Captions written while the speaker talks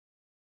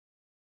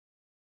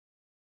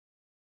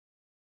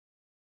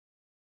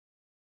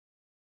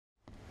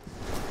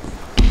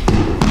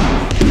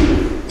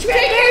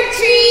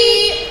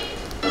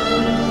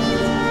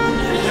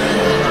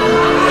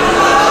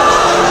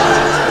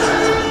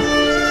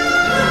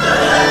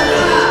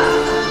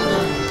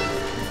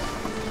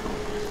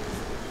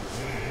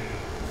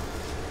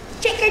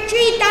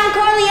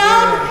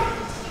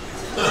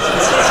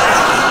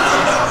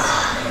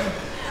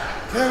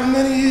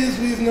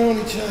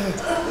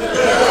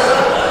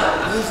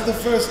the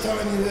first time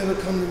you ever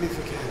come to me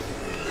for candy.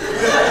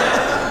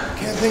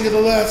 Can't think of the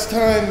last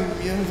time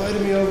you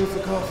invited me over for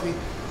coffee,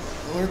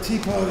 or a tea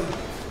party,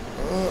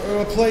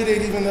 or a play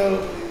date, even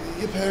though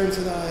your parents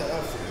and I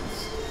are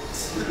friends.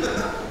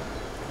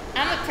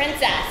 I'm a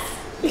princess.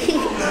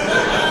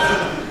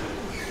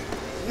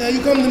 Now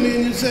you come to me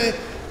and you say,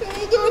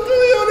 "Oh, don't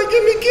really want to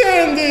give me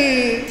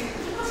candy."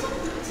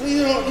 Well,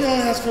 you don't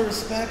ask for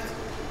respect.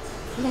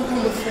 You don't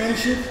come with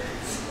friendship.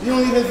 You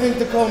don't even think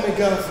to call me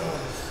Godfather.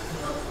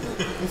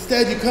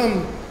 Instead, you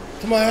come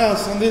to my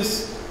house on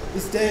this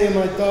day of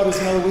my daughter's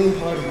Halloween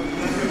party.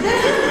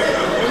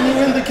 And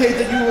you indicate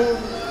that you will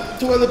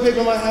toilet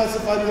paper my house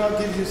if I do not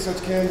give you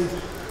such candy.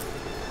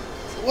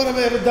 What have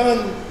I ever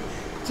done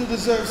to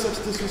deserve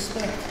such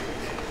disrespect?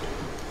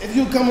 If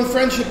you come with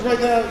friendship right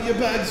now, your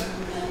bags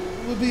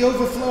would be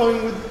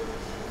overflowing with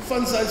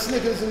fun-sized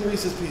Snickers and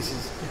Reese's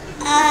Pieces.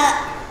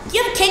 Do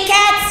you have Kit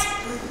Kats?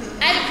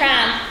 I have a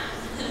crown.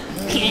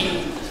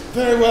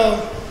 Very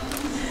well.